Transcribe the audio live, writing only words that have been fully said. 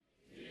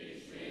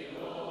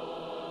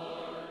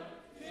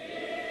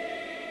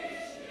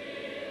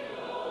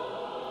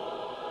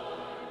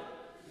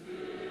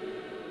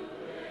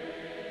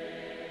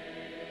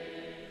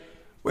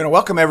We're going to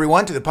welcome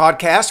everyone to the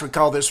podcast. We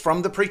call this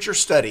From the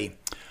Preacher's Study.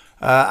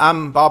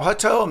 I'm Bob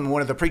Hutto. I'm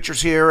one of the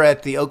preachers here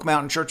at the Oak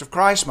Mountain Church of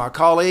Christ. My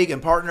colleague and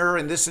partner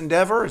in this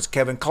endeavor is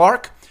Kevin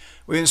Clark.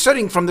 We've been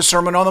studying from the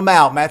Sermon on the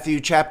Mount,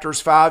 Matthew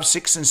chapters 5,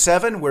 6, and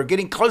 7. We're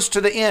getting close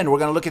to the end. We're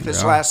going to look at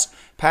this last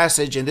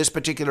passage in this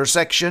particular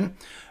section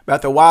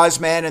about the wise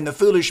man and the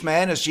foolish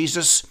man as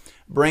Jesus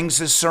brings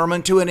this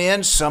sermon to an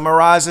end,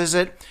 summarizes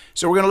it.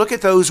 So we're going to look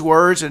at those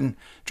words and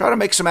try to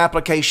make some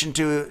application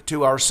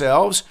to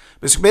ourselves.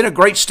 But it's been a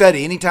great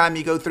study. Anytime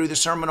you go through the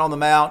Sermon on the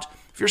Mount,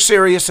 if you're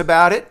serious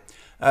about it,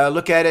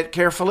 look at it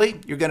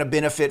carefully, you're going to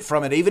benefit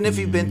from it. Even if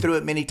you've been through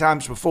it many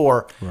times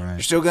before, you're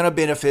still going to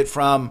benefit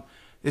from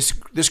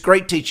this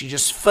great teaching,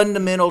 just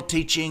fundamental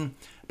teaching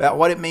about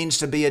what it means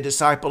to be a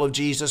disciple of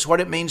Jesus,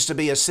 what it means to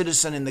be a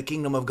citizen in the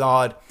kingdom of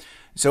God.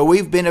 So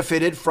we've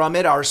benefited from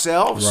it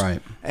ourselves,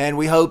 and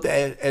we hope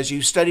that as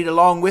you studied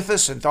along with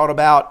us and thought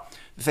about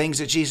the things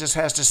that Jesus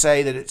has to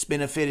say, that it's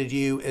benefited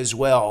you as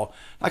well.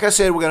 Like I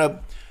said, we're going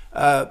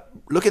to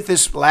look at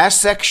this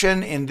last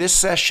section in this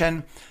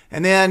session,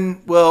 and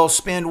then we'll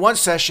spend one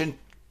session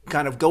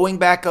kind of going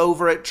back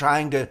over it,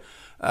 trying to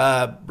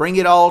bring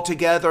it all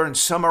together and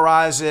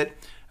summarize it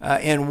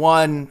in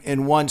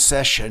one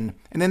session.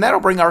 And then that'll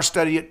bring our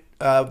study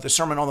of the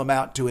Sermon on the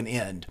Mount to an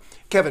end.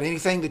 Kevin,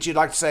 anything that you'd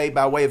like to say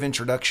by way of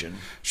introduction?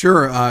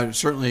 Sure.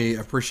 Certainly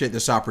appreciate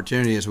this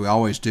opportunity, as we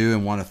always do,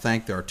 and want to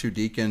thank our two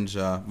deacons,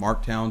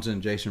 Mark Townsend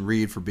and Jason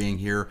Reed, for being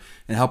here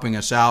and helping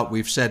us out.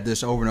 We've said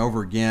this over and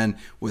over again.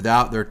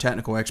 Without their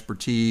technical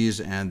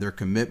expertise and their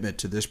commitment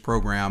to this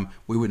program,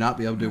 we would not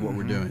be able to do what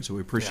we're doing. So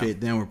we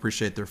appreciate them. We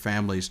appreciate their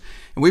families.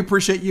 And we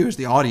appreciate you as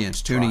the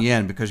audience tuning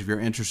in because of your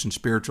interest in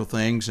spiritual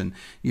things. And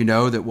you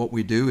know that what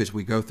we do is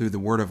we go through the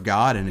Word of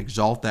God and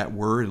exalt that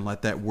Word and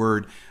let that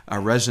Word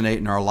resonate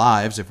in our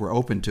lives if we're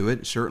open to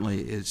it.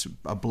 Certainly it's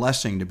a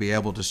blessing to be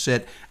able to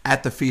sit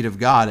at the feet of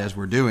God as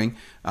we're doing.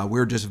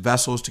 We're just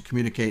vessels to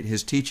communicate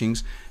His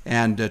teachings,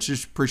 and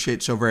just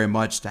appreciate so very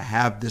much to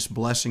have this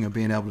blessing of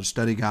being able to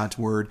study God's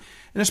Word,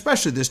 and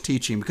especially this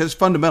teaching because it's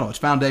fundamental, it's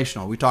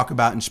foundational. We talk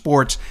about in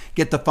sports,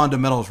 get the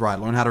fundamentals right,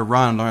 learn how to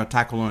run, learn how to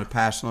tackle, learn how to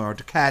pass, learn how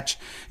to catch.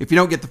 If you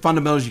don't get the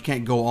fundamentals, you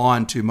can't go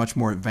on to much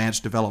more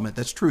advanced development.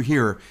 That's true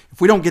here. If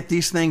we don't get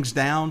these things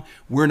down,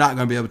 we're not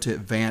going to be able to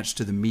advance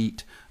to the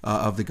meat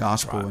of the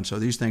gospel, and so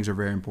these things are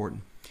very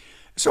important.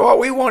 So what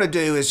we want to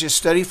do is just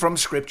study from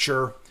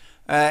Scripture,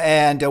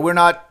 and we're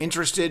not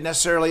interested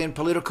necessarily in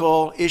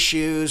political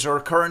issues or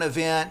current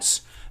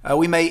events.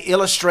 We may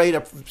illustrate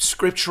a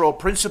scriptural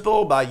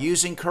principle by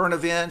using current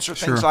events or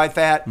things like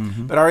that,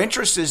 but our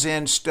interest is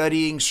in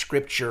studying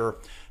Scripture,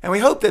 and we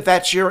hope that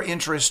that's your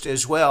interest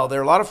as well. There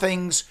are a lot of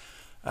things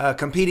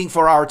competing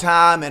for our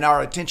time and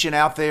our attention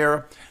out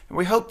there, and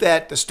we hope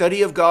that the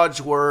study of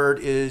God's Word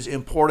is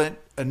important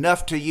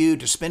enough to you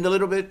to spend a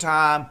little bit of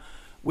time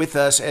with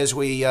us as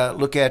we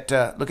look at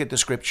the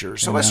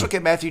Scriptures. So let's look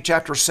at Matthew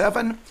chapter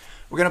 7.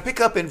 We're going to pick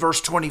up in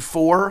verse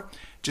 24.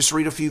 Just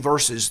read a few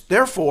verses.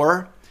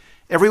 Therefore,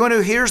 everyone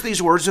who hears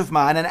these words of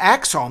mine and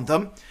acts on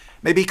them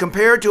may be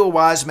compared to a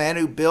wise man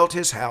who built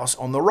his house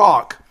on the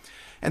rock.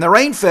 And the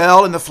rain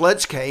fell, and the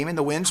floods came, and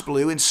the winds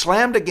blew and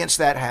slammed against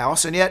that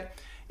house, and yet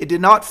it did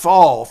not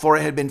fall, for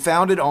it had been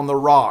founded on the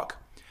rock.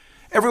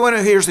 Everyone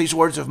who hears these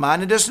words of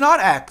mine and does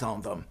not act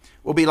on them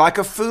will be like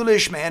a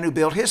foolish man who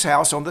built his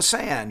house on the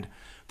sand.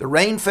 The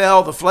rain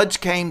fell, the floods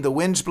came, the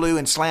winds blew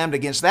and slammed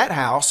against that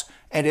house,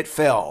 and it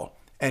fell,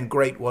 and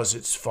great was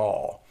its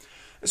fall.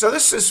 So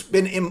this has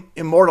been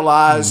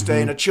immortalized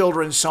in a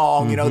children's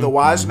song. You know, the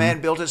wise man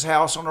built his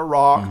house on a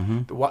rock.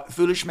 The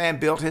foolish man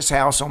built his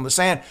house on the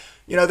sand.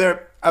 You know,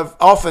 I've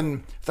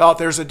often thought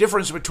there's a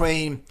difference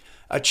between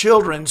a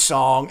children's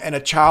song and a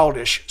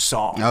childish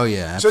song. Oh,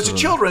 yeah, absolutely. So it's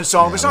a children's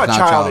song, but it's not a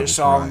childish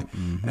song.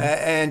 Right.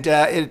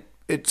 And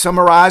it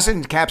summarizes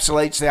and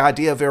encapsulates the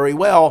idea very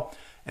well.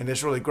 And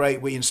it's really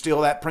great. We instill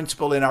that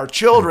principle in our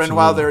children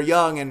while they're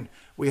young, and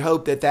we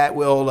hope that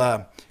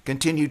will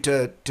continue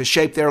to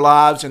shape their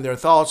lives and their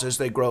thoughts as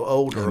they grow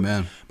older.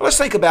 Amen. But let's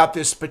think about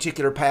this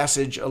particular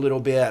passage a little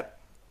bit.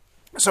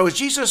 So is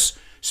Jesus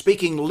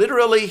speaking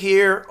literally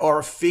here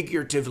or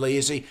figuratively?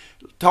 Is he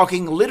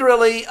talking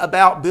literally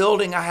about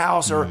building a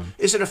house, or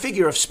is it a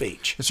figure of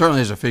speech? It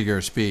certainly is a figure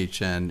of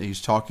speech, and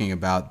he's talking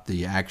about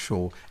the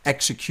actual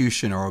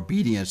execution or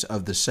obedience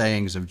of the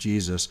sayings of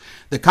Jesus.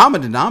 The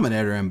common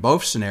denominator in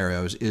both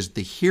scenarios is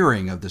the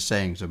hearing of the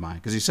sayings of mine,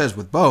 because he says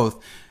with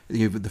both,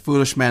 the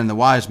foolish man and the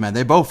wise man,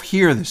 they both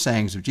hear the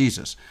sayings of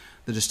Jesus.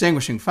 The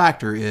distinguishing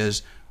factor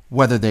is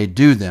whether they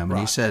do them.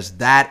 And he says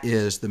that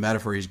is the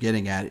metaphor he's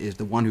getting at, is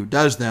the one who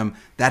does them,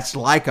 that's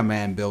like a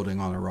man building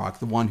on a rock.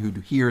 The one who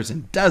hears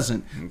and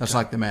doesn't, that's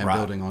like the man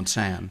building on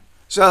sand.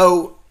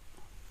 So,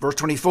 verse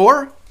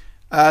 24,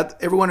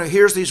 everyone who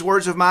hears these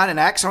words of mine and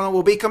acts on them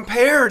will be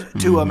compared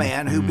to a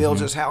man who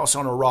builds his house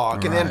on a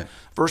rock. And then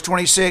verse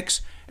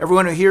 26,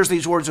 everyone who hears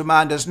these words of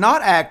mine does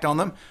not act on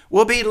them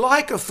will be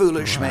like a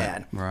foolish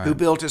man who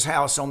built his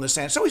house on the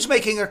sand. So he's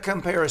making a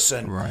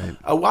comparison.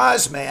 A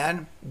wise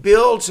man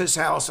builds his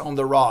house on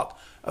the rock.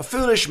 A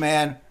foolish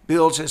man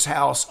builds his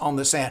house on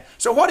the sand.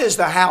 So what is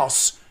the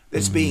house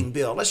that's being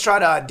built. Let's try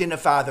to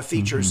identify the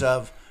features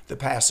of the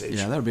passage.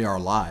 Yeah, that'll be our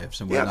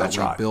lives, and whether or not that's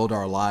we right. build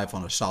our life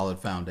on a solid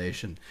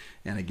foundation.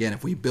 And again,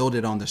 if we build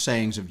it on the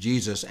sayings of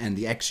Jesus and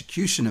the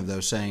execution of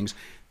those sayings,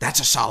 that's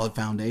a solid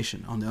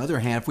foundation. On the other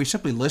hand, if we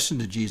simply listen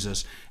to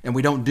Jesus and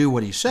we don't do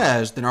what he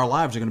says, then our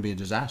lives are going to be a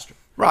disaster.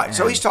 Right.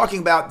 So he's talking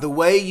about the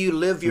way you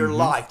live your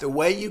life, the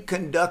way you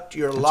conduct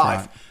your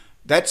life. right.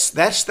 That's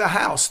the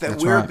house that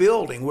That's we're right.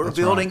 building. We're That's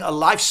building right. a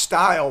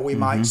lifestyle, we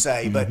might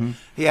say. But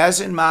he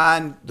has in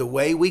mind the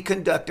way we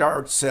conduct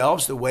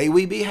ourselves, the way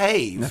we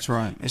behave. That's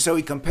right. And so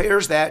he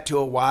compares that to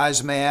a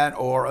wise man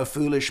or a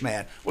foolish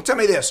man. Well, tell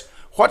me this: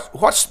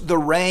 what's the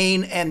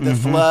rain and the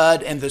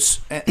flood and the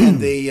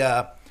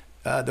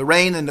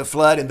rain and the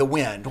flood and the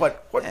wind?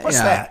 What's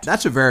that?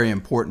 That's a very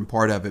important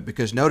part of it,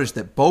 because notice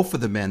that both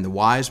of the men, the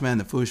wise man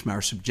and the foolish man,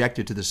 are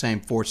subjected to the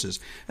same forces.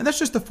 And that's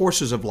just the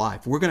forces of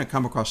life. We're going to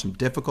come across some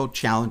difficult,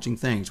 challenging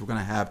things. We're going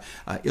to have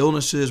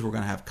illnesses. We're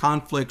going to have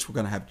conflicts. We're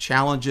going to have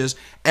challenges.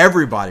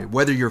 Everybody,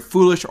 whether you're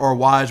foolish or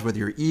wise, whether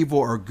you're evil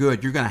or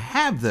good, you're going to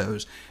have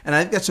those. And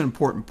I think that's an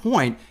important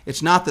point.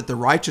 It's not that the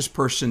righteous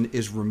person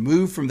is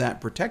removed from that,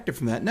 protected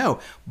from that.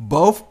 No,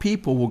 both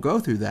people will go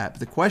through that.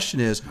 But the question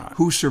is,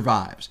 who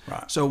survives?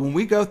 Right. So when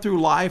we go through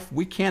life,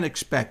 we can't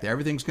expect that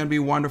everything's going to be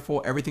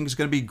wonderful, everything's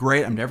going to be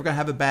great. I'm never going to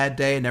have a bad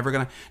day. No,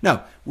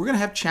 we're going to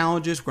have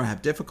challenges. We're going to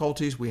have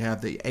difficulties. We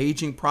have the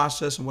aging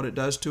process and what it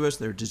does to us.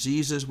 There are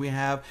diseases we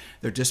have.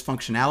 There's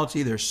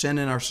dysfunctionality. There's sin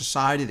in our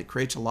society that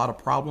creates a lot of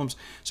problems.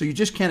 So you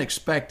just can't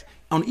expect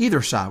on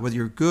either side, whether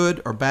you're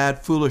good or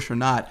bad, foolish or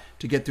not,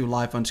 to get through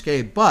life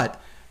unscathed.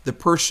 But the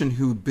person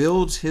who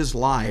builds his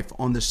life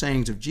on the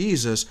sayings of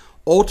Jesus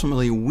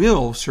ultimately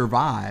will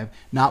survive,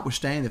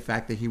 notwithstanding the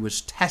fact that he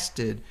was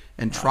tested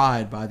and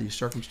tried by these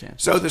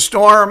circumstances. So the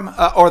storm,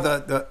 or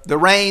the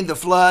rain, the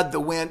flood, the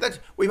wind,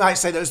 we might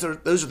say those are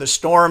the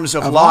storms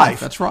of life.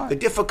 That's right. The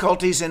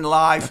difficulties in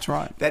life. That's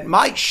right. That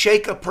might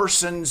shake a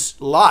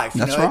person's life.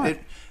 That's right.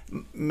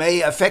 It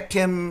may affect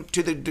him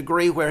to the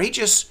degree where he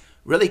just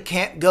really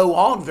can't go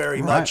on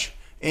very much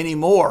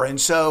anymore.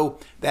 And so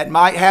that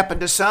might happen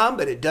to some,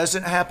 but it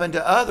doesn't happen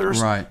to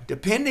others,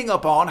 depending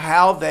upon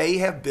how they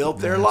have built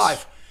their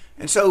life.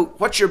 And so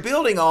what you're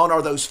building on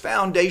are those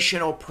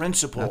foundational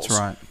principles. That's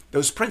right.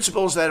 Those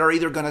principles that are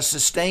either going to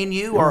sustain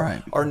you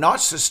or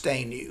not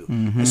sustain you.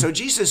 And so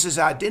Jesus is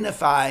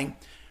identifying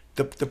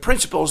the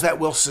principles that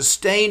will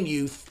sustain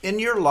you in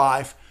your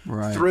life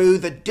through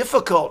the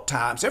difficult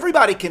times.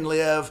 Everybody can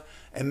live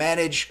and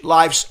manage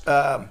life's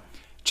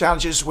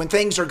challenges when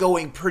things are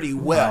going pretty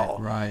well.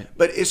 Right.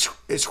 But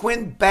it's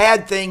when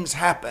bad things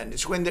happen.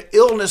 It's when the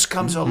illness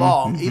comes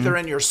along, either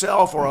in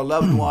yourself or a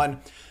loved one.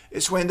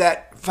 It's when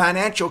that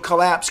financial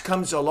collapse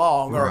comes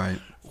along, or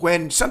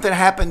when something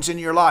happens in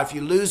your life,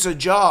 you lose a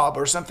job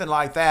or something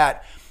like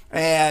that,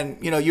 and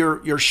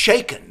you're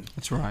shaken.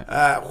 That's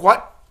right.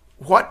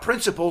 What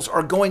principles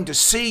are going to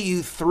see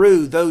you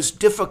through those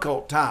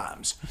difficult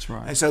times? That's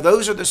right. And so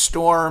those are the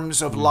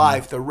storms of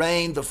life, the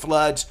rain, the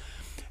floods.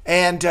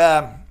 And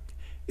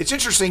it's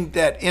interesting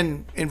that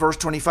in verse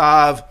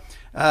 25,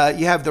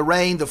 you have the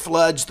rain, the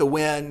floods, the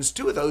winds.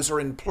 Two of those are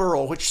in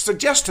plural, which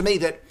suggests to me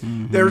that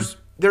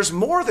there's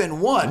more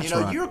than one.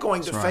 That's You're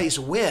going to face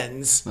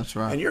winds. That's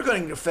right. And you're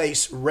going to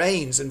face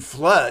rains and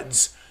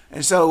floods.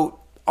 And so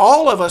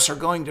all of us are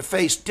going to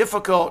face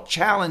difficult,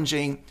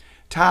 challenging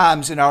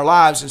times in our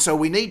lives. And so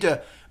we need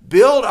to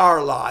build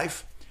our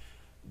life,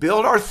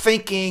 build our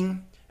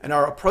thinking and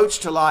our approach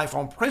to life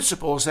on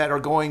principles that are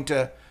going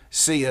to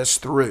see us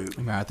through.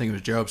 I think it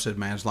was Job said,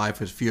 man's life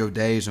is few of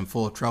days and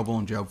full of trouble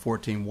in Job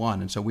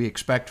 14:1. And so we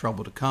expect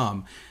trouble to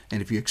come.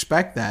 And if you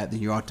expect that, then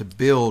you ought to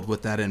build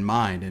with that in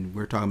mind. And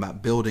we're talking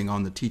about building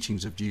on the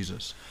teachings of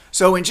Jesus.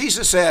 So when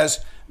Jesus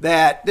says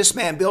that this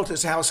man built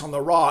his house on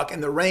the rock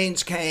and the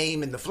rains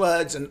came and the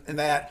floods and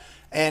that,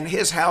 and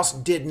his house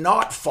did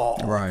not fall.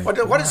 Right. What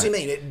does he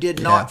mean? It did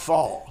not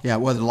fall. Yeah,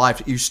 well, the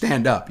life, you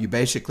stand up. You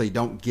basically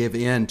don't give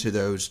in to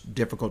those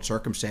difficult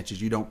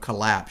circumstances. You don't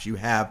collapse. You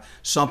have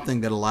something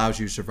that allows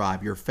you to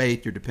survive. Your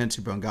faith, your dependence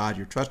upon God,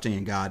 your trusting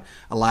in God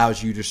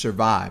allows you to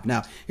survive.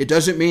 Now, it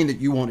doesn't mean that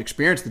you won't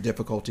experience the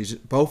difficulties.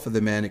 Both of the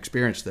men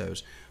experienced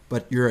those.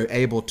 But you're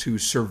able to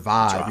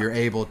survive. You're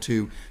able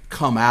to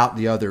come out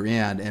the other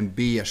end and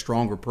be a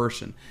stronger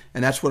person.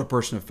 And that's what a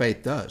person of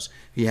faith does.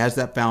 He has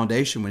that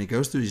foundation. When he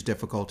goes through these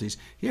difficulties,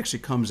 he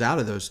actually comes out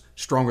of those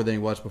stronger than he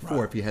was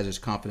before if he has his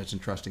confidence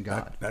and trust in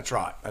God. That's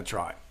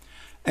right.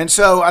 And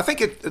so I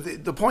think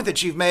the point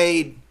that you've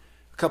made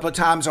a couple of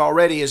times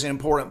already is an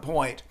important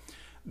point,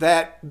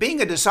 that being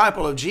a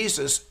disciple of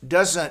Jesus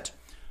doesn't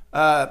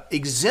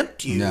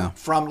exempt you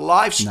from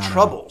life's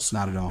troubles.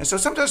 Not at all. And so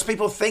sometimes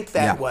people think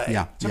that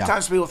way.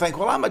 Sometimes people think,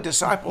 well, I'm a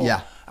disciple.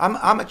 Yeah.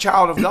 I'm a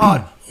child of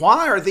God.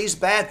 Why are these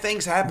bad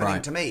things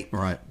happening to me?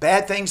 Right.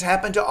 Bad things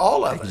happen to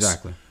all of us.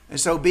 Exactly. And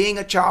so being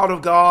a child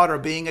of God or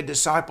being a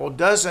disciple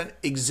doesn't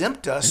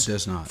exempt us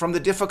from the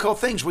difficult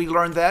things. We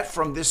learned that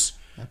from this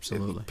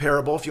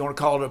parable, if you want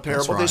to call it a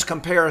parable, this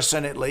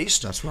comparison at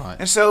least. That's right.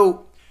 And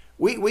so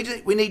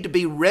we need to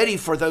be ready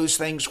for those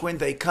things when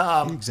they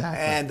come.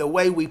 Exactly. And the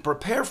way we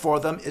prepare for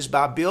them is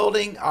by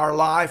building our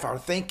life, our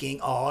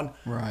thinking on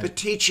Right. the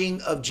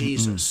teaching of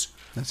Jesus.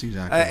 That's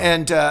exactly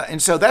right.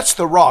 And so that's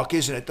the rock,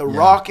 isn't it? The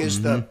rock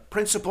is the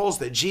principles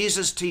that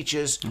Jesus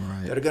teaches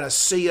Right. that are going to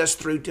see us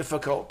through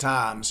difficult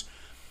times.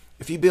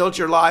 If you build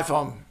your life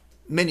on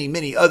many,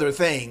 many other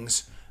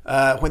things,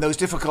 when those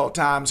difficult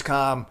times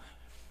come,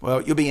 well,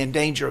 you'll be in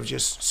danger of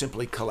just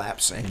simply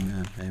collapsing.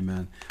 Amen.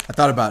 Amen. I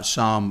thought about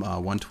Psalm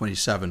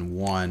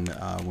 127:1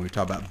 when we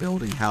talk about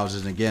building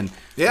houses. And again,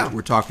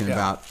 we're talking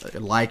about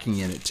liking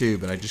in it too,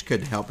 but I just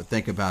couldn't help but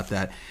think about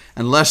that.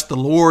 Unless the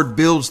Lord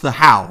builds the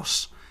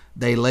house,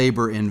 they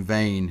labor in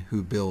vain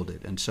who build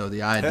it. And so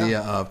the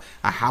idea of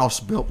a house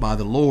built by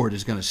the Lord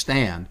is going to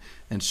stand,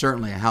 and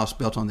certainly a house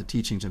built on the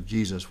teachings of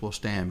Jesus will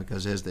stand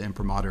because it is the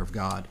imprimatur of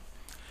God.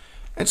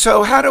 And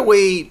so how do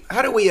we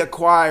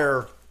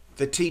acquire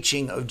the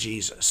teaching of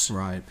Jesus?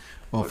 Right.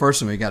 Well,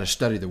 first of all, you got to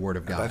study the Word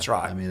of God. That's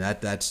right. I mean,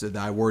 that's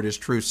thy word is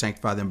truth.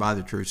 Sanctify them by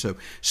the truth. So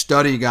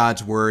study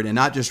God's Word and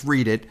not just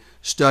read it.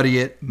 Study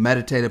it,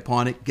 meditate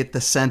upon it, get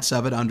the sense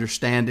of it,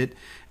 understand it,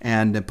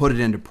 and then put it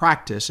into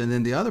practice. And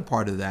then the other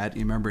part of that,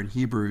 you remember in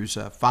Hebrews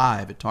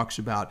 5, it talks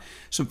about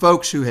some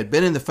folks who had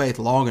been in the faith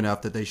long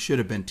enough that they should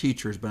have been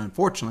teachers, but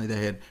unfortunately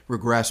they had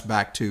regressed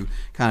back to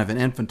kind of an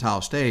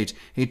infantile stage.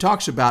 He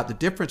talks about the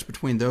difference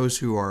between those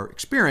who are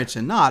experienced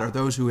and not, or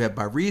those who have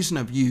by reason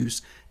of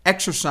use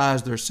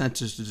exercise their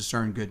senses to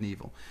discern good and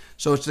evil.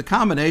 So it's the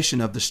combination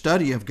of the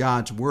study of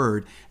God's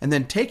Word and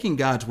then taking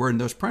God's Word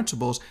and those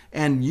principles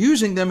and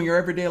using them in your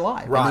everyday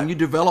life. Right. And then you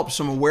develop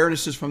some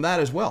awarenesses from that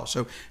as well.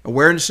 So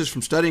awarenesses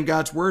from studying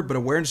God's Word, but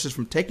awarenesses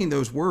from taking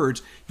those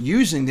words,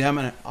 using them,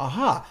 and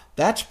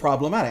that's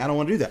problematic. I don't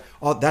want to do that.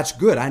 Oh, that's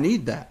good. I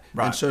need that.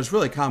 Right. And so it's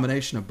really a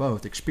combination of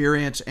both,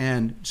 experience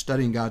and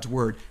studying God's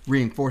Word,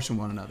 reinforcing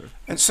one another.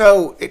 And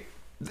so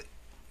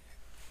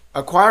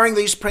acquiring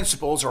these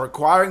principles or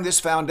acquiring this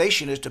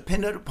foundation is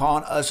dependent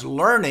upon us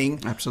learning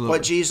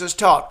what Jesus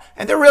taught.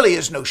 And there really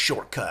is no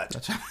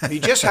shortcut. You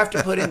just have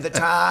to put in the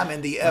time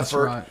and the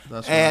effort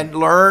and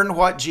learn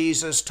what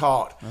Jesus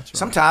taught.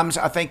 Sometimes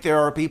I think there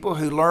are people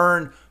who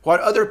learn what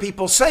other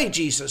people say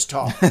Jesus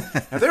taught.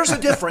 Now, there's a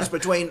difference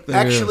between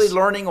actually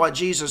learning what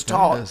Jesus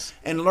taught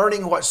and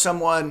learning what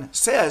someone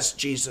says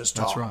Jesus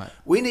taught. That's right.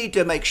 We need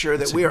to make sure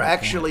that we are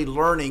actually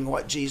learning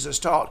what Jesus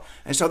taught.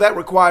 And so that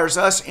requires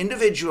us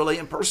individually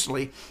and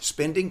personally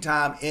spending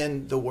time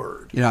in the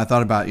Word. You know, I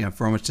thought about,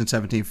 for Romans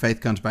 10:17,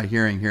 faith comes by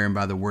hearing, hearing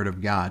by the Word of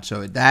God.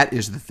 So that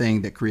is the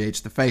thing that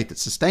creates the faith that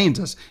sustains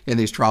us in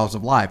these trials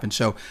of life. And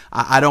so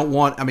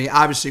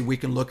obviously we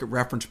can look at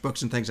reference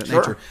books and things of that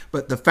nature,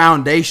 but the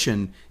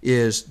foundation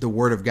is the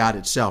Word of God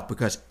itself,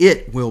 because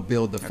it will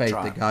build the faith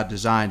that God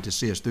designed to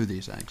see us through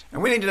these things.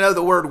 And we need to know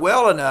the Word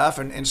well enough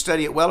and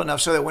study it well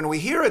enough so that when we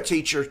hear a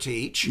teacher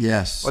teach,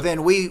 well,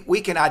 then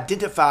we can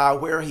identify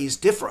where he's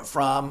different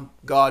from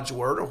God's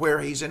Word or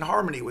where he's in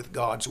harmony with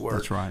God's Word.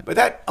 That's right. But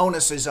that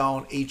onus is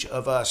on each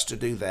of us to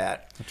do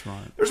that. That's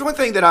right. There's one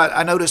thing that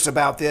I noticed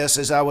about this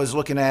as I was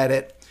looking at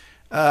it,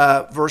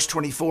 verse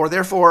 24,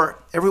 therefore,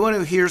 everyone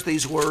who hears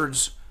these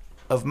words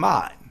of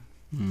mine.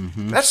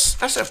 Mm-hmm.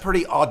 That's a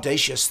pretty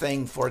audacious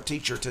thing for a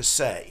teacher to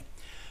say,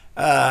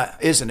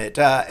 isn't it?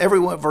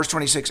 Verse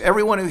 26,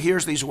 everyone who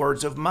hears these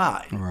words of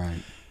mine.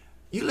 Right.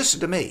 You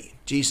listen to me,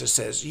 Jesus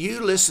says. You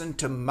listen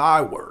to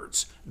my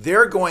words.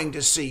 They're going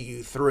to see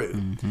you through.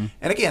 Mm-hmm.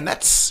 And again,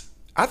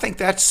 I think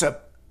that's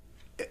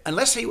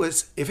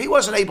if he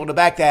wasn't able to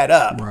back that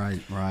up,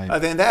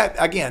 then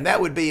that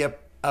would be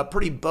a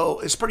pretty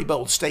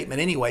bold statement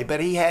anyway.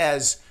 But he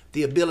has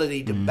the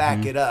ability to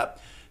back it up.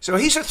 So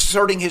he's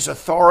asserting his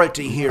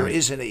authority here,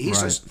 isn't he?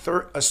 He's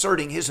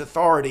asserting his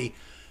authority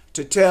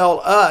to tell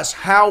us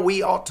how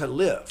we ought to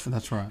live.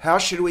 That's right. How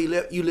should we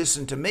live? You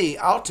listen to me,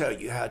 I'll tell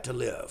you how to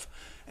live.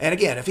 And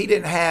again, if he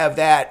didn't have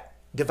that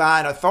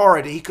divine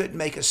authority, he couldn't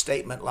make a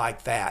statement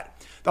like that.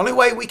 The only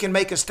way we can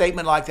make a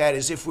statement like that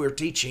is if we're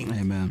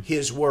teaching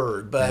his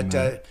word.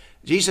 But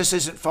Jesus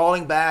isn't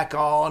falling back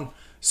on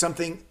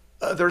something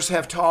others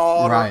have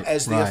taught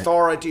as the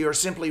authority, or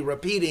simply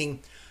repeating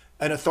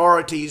an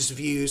authority's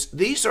views.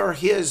 These are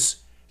his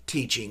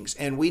teachings,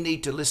 and we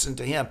need to listen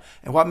to him.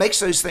 And what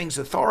makes those things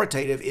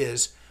authoritative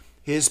is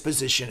his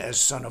position as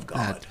Son of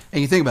God.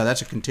 And you think about it,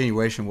 that's a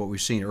continuation of what we've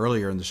seen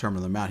earlier in the Sermon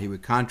on the Mount. He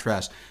would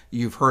contrast,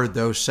 you've heard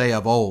those say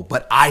of old,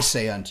 but I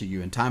say unto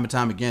you. And time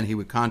again, he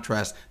would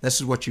contrast,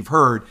 this is what you've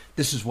heard,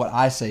 this is what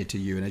I say to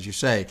you. And as you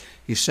say,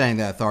 he's saying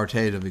that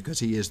authoritatively because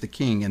he is the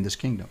king in this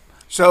kingdom.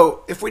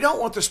 So if we don't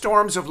want the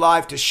storms of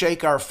life to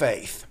shake our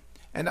faith,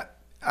 and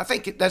I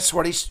think that's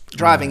what he's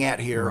driving at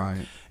here.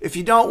 Right. If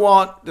you don't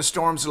want the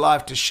storms of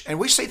life to, and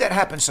we see that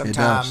happen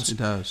sometimes. It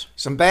does.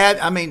 Some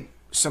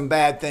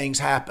bad things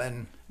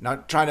happen.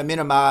 Not trying to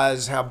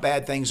minimize how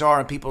bad things are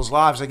in people's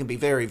lives. They can be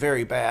very,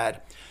 very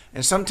bad.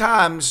 And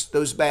sometimes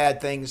those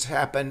bad things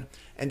happen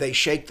and they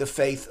shake the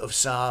faith of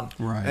some.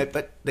 Right.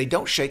 But they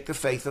don't shake the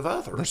faith of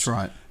others. That's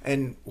right.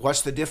 And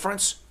what's the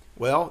difference?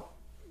 Well,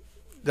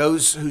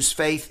 those whose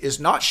faith is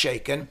not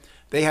shaken,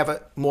 they have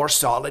a more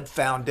solid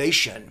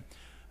foundation.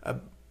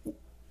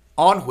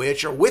 on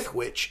which or with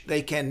which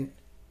they can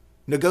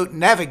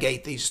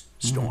navigate these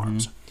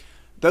storms.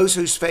 Those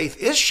whose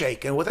faith is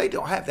shaken, well, they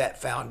don't have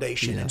that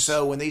foundation. Yes. And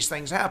so when these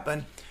things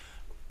happen,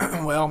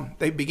 well,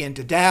 they begin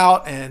to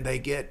doubt, and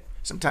they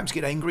sometimes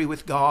get angry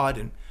with God,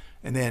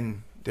 and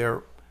then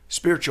their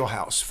spiritual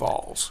house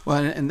falls.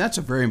 Well, and that's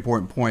a very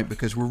important point,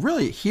 because we're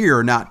really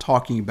here not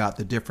talking about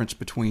the difference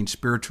between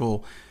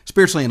spiritually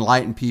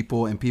enlightened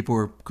people and people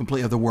who are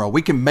completely of the world.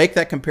 We can make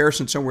that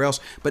comparison somewhere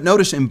else, but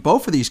notice in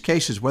both of these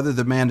cases, whether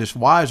the man is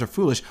wise or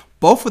foolish,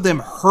 both of them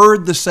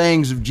heard the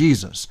sayings of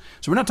Jesus.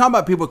 So we're not talking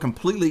about people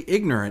completely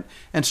ignorant.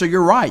 And so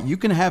you're right. You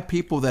can have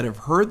people that have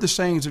heard the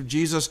sayings of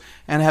Jesus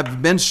and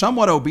have been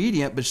somewhat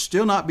obedient, but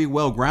still not be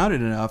well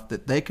grounded enough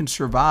that they can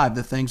survive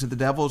the things that the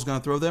devil is going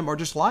to throw them or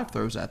just life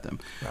throws at them.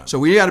 Right. So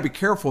we got to be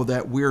careful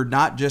that we're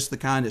not just the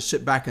kind that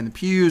sit back in the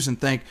pews and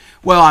think,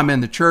 well, I'm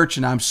in the church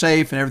and I'm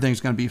safe and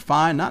everything's going to be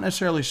fine. Not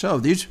necessarily so.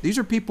 These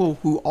are people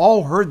who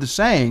all heard the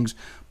sayings,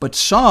 but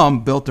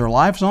some built their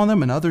lives on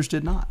them and others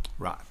did not.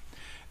 Right.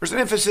 There's an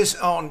emphasis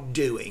on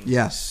doing.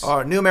 Yes.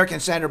 Our New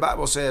American Standard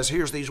Bible says,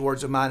 here's these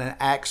words of mine and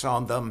acts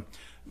on them.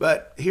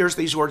 But here's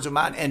these words of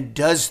mine and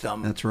does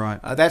them. That's right.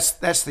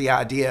 That's the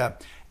idea.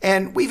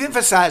 And we've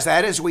emphasized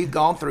that as we've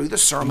gone through the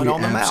Sermon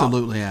on the Mount.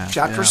 Absolutely have.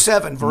 Chapter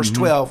 7, verse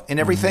 12. In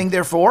everything,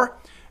 therefore,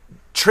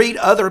 treat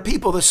other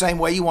people the same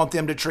way you want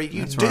them to treat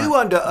you. That's do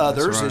right. unto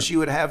others That's right. as you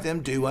would have them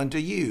do unto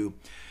you.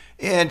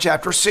 In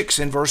chapter 6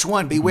 and verse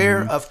 1,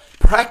 beware of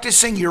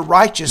practicing your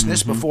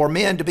righteousness before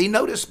men to be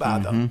noticed by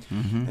them.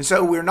 And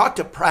so we're not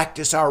to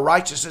practice our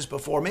righteousness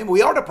before men.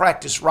 We are to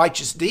practice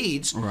righteous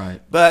deeds,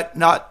 Right. but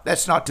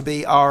that's not to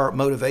be our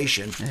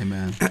motivation.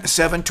 Amen.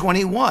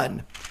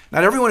 7:21.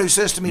 Not everyone who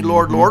says to me,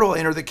 Lord, Lord, will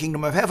enter the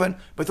kingdom of heaven,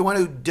 but the one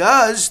who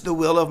does the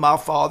will of my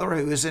Father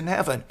who is in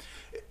heaven.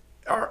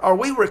 Are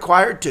we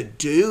required to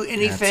do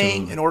anything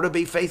Absolutely. in order to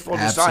be faithful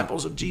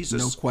disciples of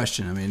Jesus? No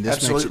question. I mean, this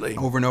Absolutely.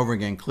 makes it over and over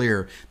again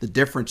clear. The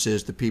difference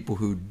is the people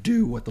who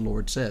do what the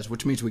Lord says,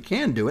 which means we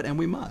can do it and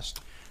we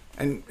must.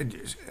 And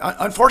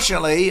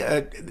unfortunately,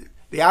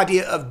 the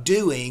idea of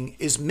doing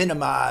is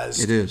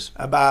minimized. It is.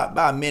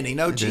 By many.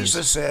 No,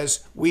 Jesus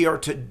says we are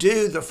to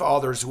do the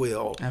Father's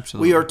will.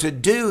 Absolutely. We are to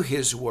do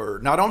His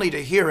word, not only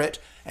to hear it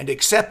and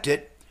accept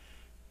it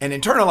and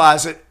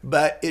internalize it,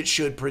 but it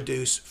should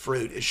produce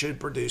fruit. It should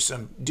produce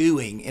some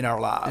doing in our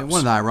lives. And one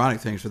of the ironic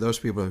things for those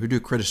people who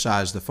do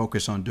criticize the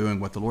focus on doing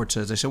what the Lord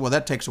says, they say, well,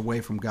 that takes away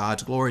from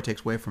God's glory,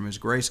 takes away from His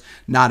grace.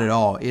 Not at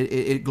all.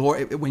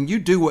 When you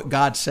do what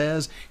God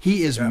says,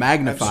 He is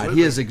magnified.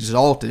 Absolutely. He is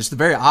exalted. It's the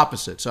very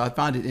opposite. So I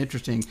find it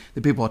interesting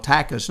that people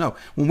attack us. No,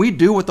 when we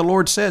do what the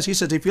Lord says, He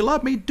says, if you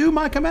love me, do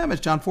my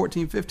commandments, John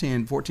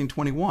 14:15,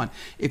 14:21.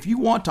 If you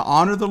want to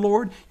honor the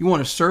Lord, you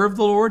want to serve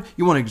the Lord,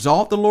 you want to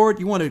exalt the Lord,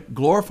 you want to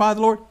glorify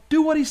the Lord,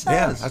 do what He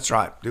says. Yeah, that's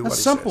right. Do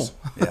That's what He simple.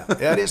 says.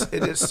 Yeah,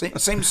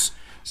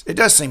 it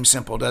does seem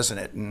simple, doesn't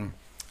it? And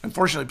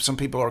unfortunately, some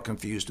people are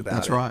confused about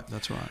That's it. right.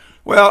 That's right.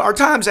 Well, our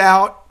time's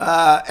out.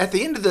 At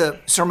the end of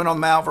the Sermon on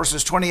the Mount,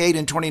 verses 28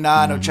 and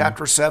 29 of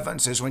chapter 7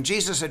 says, when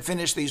Jesus had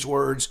finished these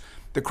words,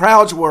 the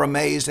crowds were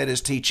amazed at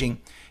His teaching.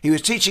 He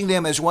was teaching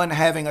them as one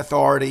having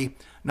authority,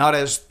 not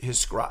as the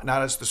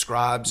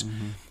scribes.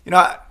 You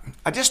know,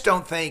 I just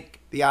don't think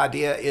the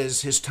idea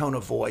is His tone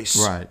of voice.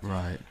 Right.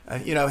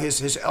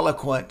 His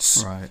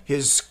eloquence, Right.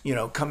 his,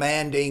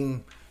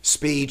 commanding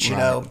speech,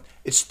 Right.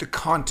 it's the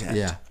content.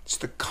 Yeah. It's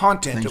the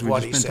content Things of we've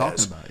what just He been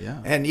says. talking about,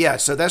 yeah. And yeah,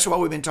 so that's what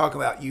we've been talking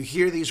about. You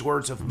hear these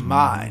words of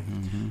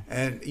mine,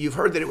 and you've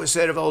heard that it was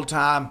said of old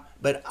time,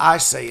 but I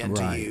say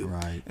unto Right, you.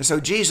 right. And so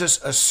Jesus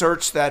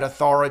asserts that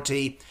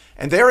authority,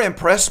 and they're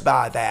impressed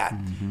by that.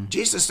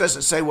 Jesus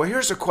doesn't say, well,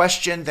 here's a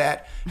question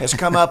that has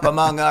come up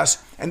among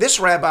us, and this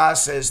rabbi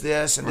says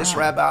this, and this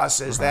rabbi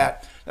says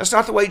that. That's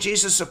not the way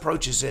Jesus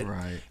approaches it.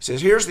 Right. He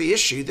says, here's the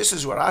issue. This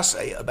is what I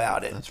say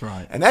about it. That's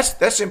right. And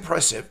that's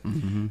impressive.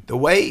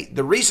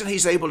 The reason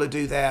He's able to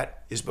do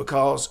that is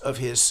because of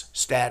His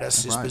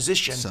status, His right.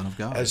 position Son of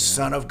God, as yeah.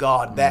 Son of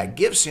God. That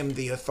gives Him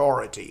the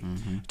authority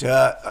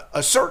to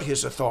assert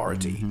His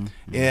authority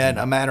in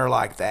a manner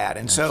like that.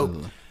 And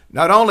Absolutely. so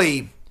not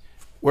only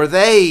were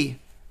they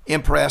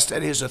impressed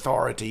at His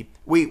authority,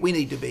 we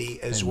need to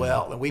be as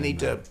well. And we need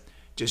to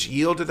just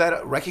yield to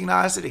that,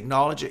 recognize it,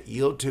 acknowledge it,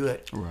 yield to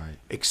it, Right.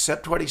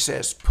 accept what He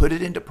says, put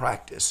it into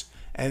practice,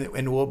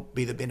 and we'll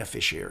be the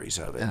beneficiaries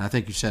of it. And I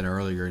think you said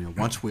earlier,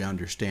 once we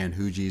understand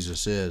who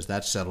Jesus is,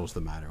 that settles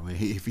the matter. I mean,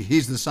 if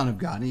He's the Son of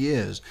God, and He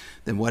is,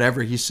 then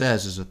whatever He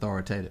says is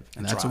authoritative.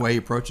 And that's the right. way He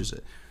approaches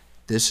it.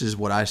 This is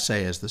what I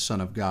say as the Son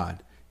of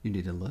God. You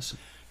need to listen.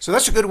 So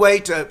that's a good way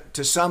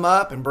to sum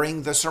up and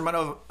bring the Sermon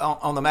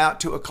on the Mount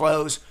to a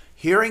close.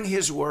 Hearing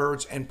His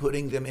words and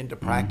putting them into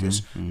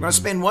practice. We're going to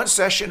spend one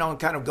session on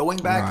kind of going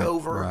back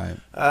over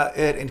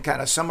it and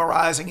kind of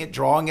summarizing it,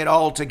 drawing it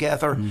all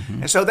together.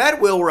 And so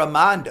that will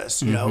remind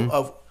us,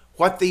 of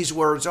what these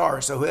words are.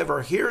 So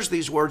whoever hears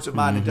these words of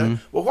mine and does,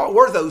 well, what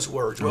were those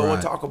words? Well,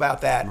 we'll talk about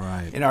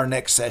that in our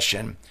next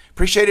session.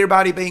 Appreciate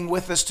everybody being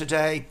with us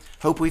today.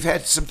 Hope we've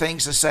had some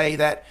things to say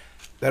that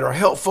are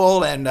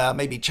helpful and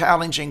maybe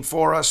challenging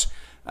for us.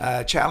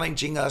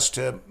 challenging us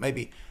to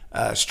maybe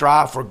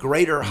strive for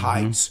greater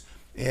heights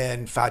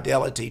in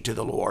fidelity to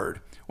the Lord.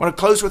 I want to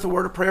close with a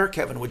word of prayer.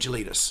 Kevin, would you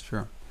lead us?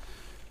 Sure.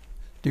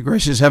 Dear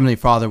gracious Heavenly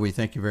Father, we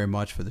thank you very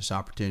much for this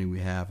opportunity we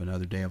have,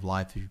 another day of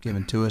life that you've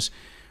given to us.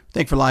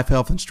 Thank you for life,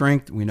 health, and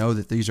strength. We know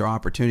that these are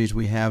opportunities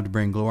we have to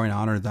bring glory and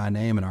honor to thy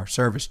name and our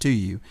service to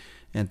you.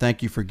 And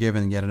thank you for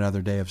giving yet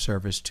another day of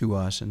service to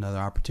us, another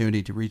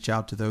opportunity to reach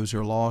out to those who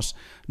are lost,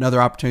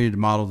 another opportunity to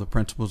model the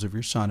principles of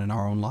your Son in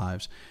our own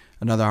lives,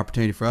 another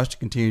opportunity for us to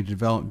continue to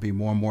develop and be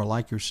more and more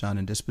like your Son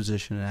in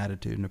disposition and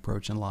attitude and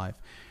approach in life.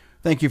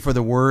 Thank you for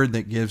the word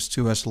that gives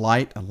to us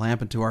light, a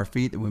lamp unto our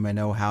feet, that we may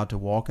know how to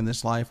walk in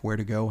this life, where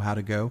to go, how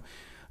to go.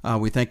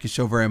 We thank you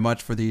so very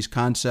much for these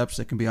concepts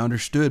that can be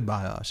understood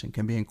by us and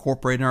can be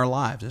incorporated in our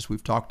lives, as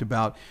we've talked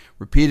about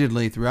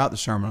repeatedly throughout the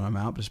Sermon on the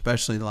Mount, but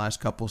especially the last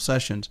couple of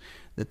sessions,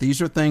 that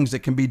these are things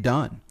that can be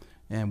done.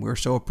 And we're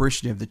so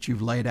appreciative that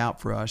you've laid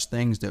out for us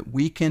things that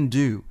we can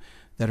do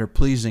that are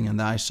pleasing in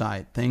thy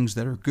sight, things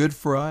that are good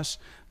for us,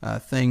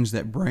 things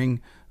that bring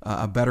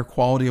a better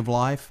quality of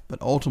life,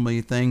 but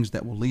ultimately things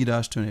that will lead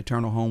us to an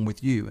eternal home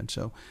with you. And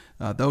so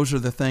those are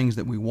the things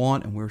that we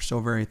want, and we're so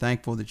very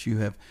thankful that you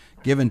have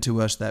given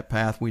to us that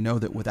path. We know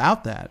that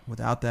without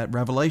that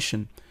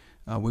revelation,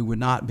 we would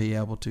not be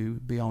able to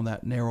be on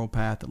that narrow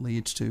path that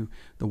leads to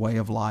the way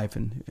of life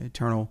and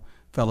eternal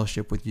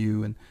fellowship with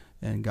you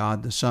and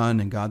God the Son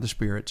and God the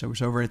Spirit. So we're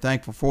so very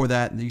thankful for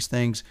that and these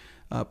things.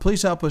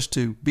 Please help us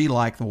to be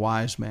like the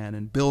wise man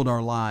and build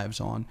our lives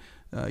on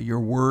your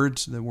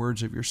words, the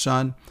words of your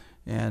Son,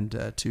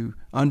 and to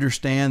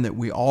understand that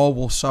we all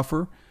will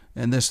suffer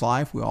in this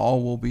life. We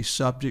all will be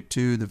subject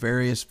to the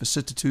various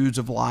vicissitudes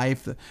of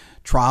life, the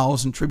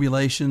trials and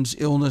tribulations,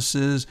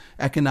 illnesses,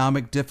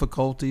 economic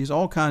difficulties,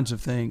 all kinds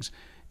of things.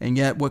 And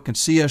yet what can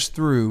see us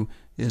through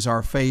is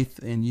our faith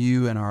in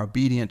you and our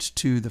obedience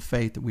to the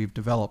faith that we've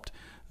developed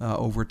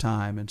over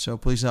time. And so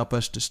please help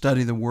us to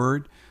study the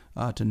Word,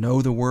 to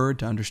know the Word,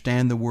 to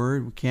understand the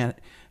Word. We can't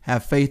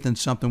have faith in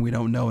something we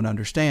don't know and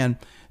understand.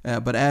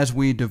 But as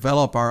we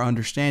develop our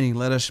understanding,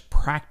 let us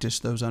practice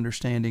those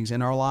understandings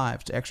in our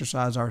lives, to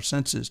exercise our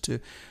senses, to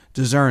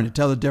discern, to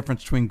tell the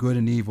difference between good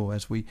and evil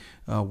as we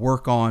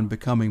work on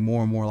becoming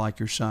more and more like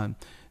your Son.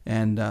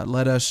 And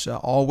let us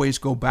always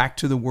go back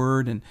to the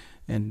Word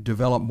and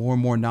develop more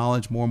and more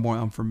knowledge, more and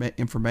more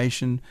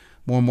information,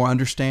 more and more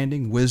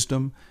understanding,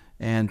 wisdom,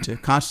 and to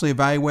constantly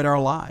evaluate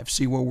our lives,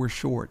 see where we're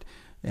short.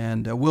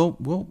 And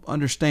we'll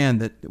understand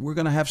that we're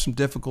going to have some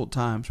difficult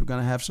times. We're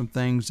going to have some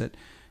things that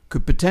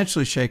could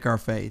potentially shake our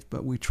faith,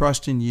 but we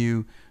trust in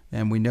you,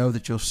 and we know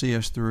that you'll see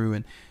us through.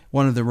 And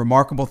one of the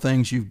remarkable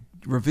things you've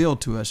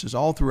revealed to us is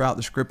all throughout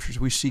the Scriptures,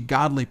 we see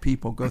godly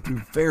people go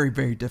through very,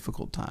 very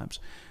difficult times.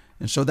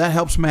 And so that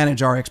helps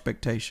manage our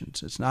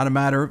expectations. It's not a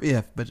matter of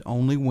if, but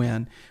only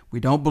when. We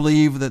don't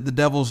believe that the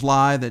devil's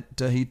lie that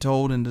he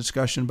told in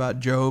discussion about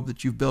Job,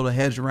 that you've built a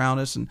hedge around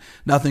us and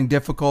nothing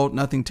difficult,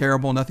 nothing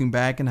terrible, nothing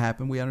bad can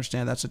happen. We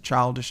understand that's a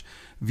childish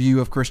view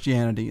of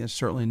Christianity. It's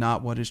certainly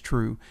not what is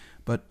true.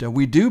 But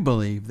we do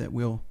believe that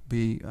we'll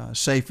be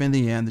safe in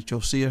the end, that you'll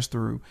see us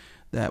through,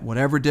 that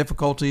whatever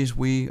difficulties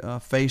we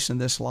face in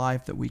this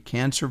life, that we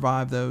can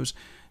survive those,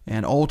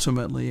 and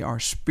ultimately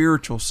our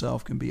spiritual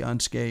self can be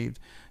unscathed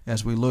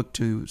as we look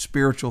to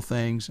spiritual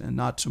things and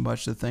not so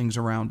much the things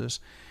around us.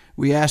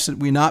 We ask that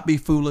we not be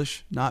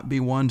foolish, not be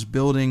ones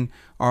building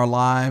our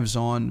lives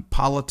on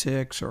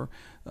politics or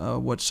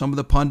what some of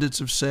the pundits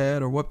have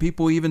said or what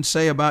people even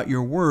say about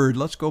your word.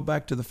 Let's go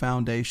back to the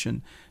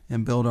foundation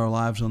and build our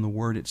lives on the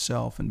word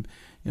itself. And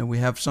we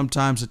have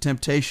sometimes a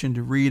temptation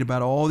to read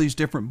about all these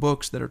different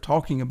books that are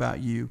talking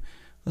about you.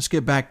 Let's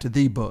get back to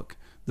the book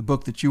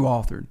that you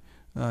authored,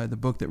 the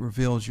book that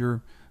reveals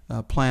your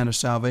plan of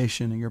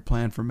salvation and your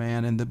plan for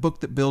man, and the book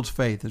that builds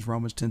faith, as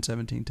Romans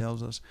 10:17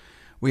 tells us.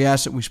 We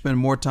ask that we spend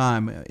more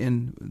time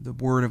in the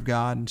Word of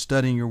God and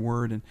studying your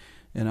Word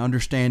and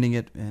understanding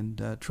it,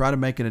 and try to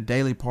make it a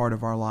daily part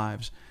of our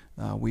lives.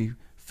 We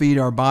feed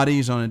our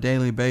bodies on a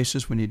daily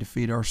basis. We need to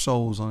feed our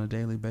souls on a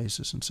daily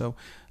basis. And so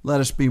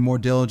let us be more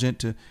diligent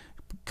to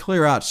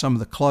clear out some of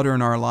the clutter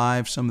in our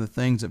lives, some of the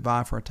things that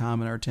vie for our time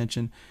and our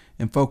attention,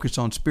 and focus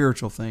on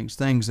spiritual things,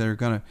 things that are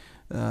going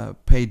to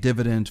pay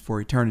dividends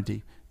for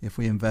eternity if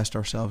we invest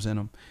ourselves in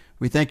them.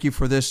 We thank you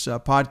for this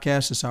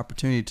podcast, this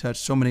opportunity to touch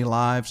so many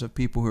lives of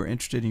people who are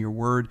interested in your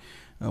word.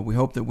 We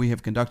hope that we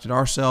have conducted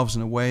ourselves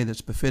in a way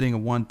that's befitting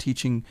of one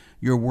teaching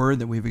your word,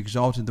 that we've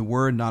exalted the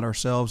word, not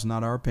ourselves,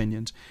 not our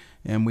opinions.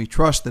 And we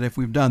trust that if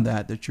we've done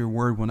that your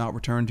word will not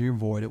return to your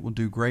void. It will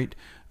do great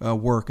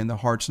work in the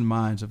hearts and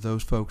minds of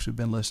those folks who've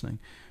been listening.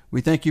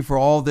 We thank you for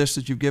all this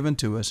that you've given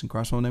to us. In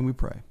Christ's holy name we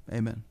pray.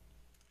 Amen.